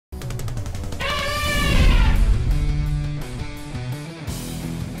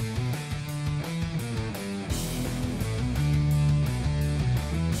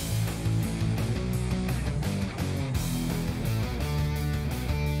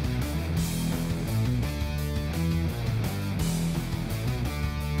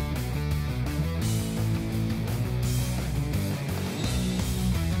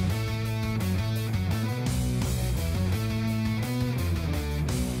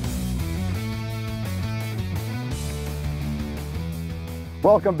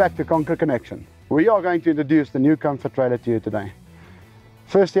Welcome back to Conqueror Connection. We are going to introduce the new comfort trailer to you today.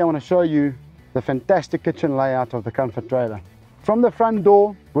 Firstly, I want to show you the fantastic kitchen layout of the comfort trailer. From the front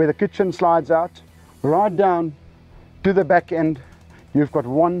door, where the kitchen slides out, right down to the back end, you've got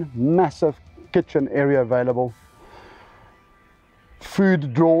one massive kitchen area available.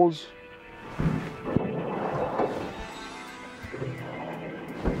 Food drawers,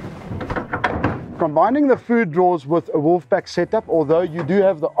 combining the food drawers with a Wolfpack setup, although you do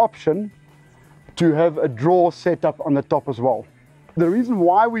have the option to have a drawer setup on the top as well. The reason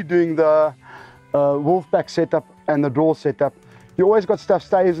why we're doing the Wolfpack setup and the drawer setup, you always got stuff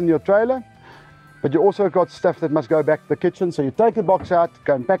stays in your trailer, but you also got stuff that must go back to the kitchen. So you take the box out,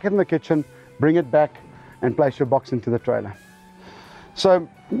 go and pack it in the kitchen, bring it back and place your box into the trailer. So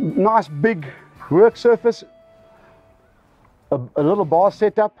nice big work surface, a little bar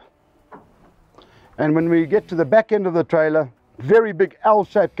setup. And when we get to the back end of the trailer, very big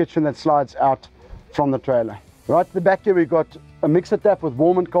L-shaped kitchen that slides out from the trailer. Right at the back here, we've got a mixer tap with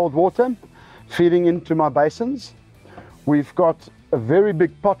warm and cold water feeding into my basins. We've got a very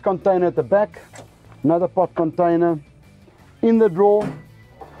big pot container at the back, another pot container in the drawer,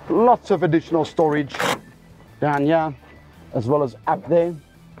 lots of additional storage down here as well as up there.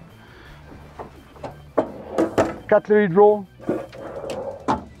 Cutlery drawer,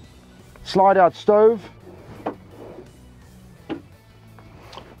 slide out stove,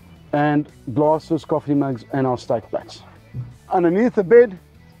 and glasses, coffee mugs and our steak plates. Underneath the bed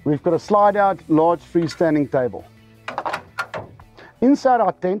we've got a slide out large freestanding table. Inside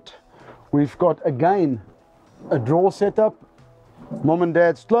our tent we've got again a drawer setup, mom and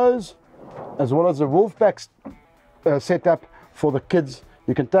dad's clothes, as well as a Wolfpack setup for the kids.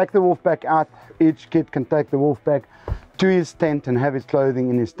 You can take the Wolfpack out, each kid can take the Wolfpack to his tent and have his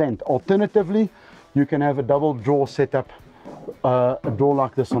clothing in his tent. Alternatively, you can have a double drawer setup, a drawer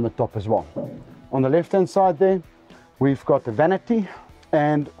like this on the top as well. On the left hand side there, we've got the vanity,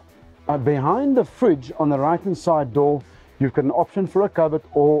 and behind the fridge on the right hand side door, you've got an option for a cupboard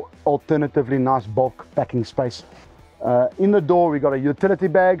or alternatively nice bulk packing space. In the door, we've got a utility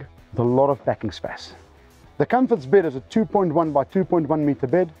bag with a lot of packing space. The Comfort's bed is a 2.1 by 2.1 meter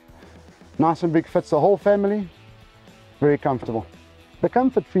bed. Nice and big, fits the whole family. Very comfortable. The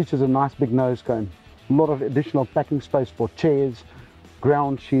Comfort features a nice big nose cone, a lot of additional packing space for chairs,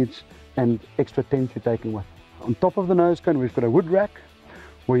 ground sheets and extra tent you're taking with. On top of the nose cone we've got a wood rack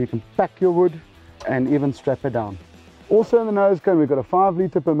where you can pack your wood and even strap it down. Also in the nose cone we've got a 5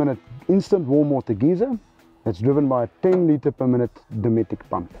 litre per minute instant warm water geyser that's driven by a 10 litre per minute Dometic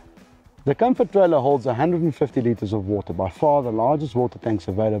pump. The Comfort trailer holds 150 litres of water, by far the largest water tanks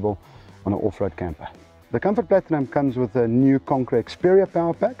available on an off-road camper. The Comfort Platinum comes with a new Conqueror Xperia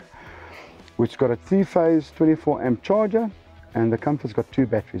power pack, which got a 3-phase 24 amp charger, and the Comfort's got 2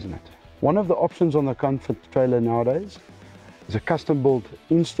 batteries in it. One of the options on the Comfort trailer nowadays is a custom built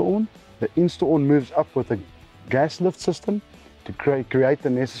Insta-on. The Insta-on moves up with a gas lift system to create the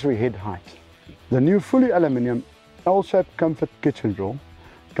necessary head height. The new fully aluminium L-shaped Comfort kitchen drawer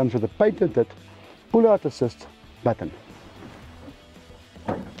comes with a patented pull-out assist button.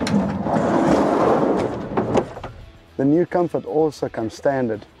 The new Comfort also comes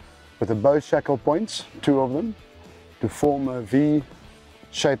standard with the bow shackle points, 2 of them, to form a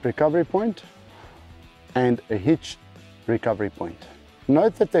V-shaped recovery point and a hitch recovery point.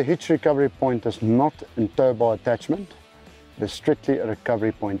 Note that the hitch recovery point is not a tow bar attachment, it is strictly a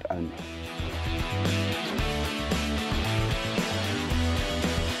recovery point only.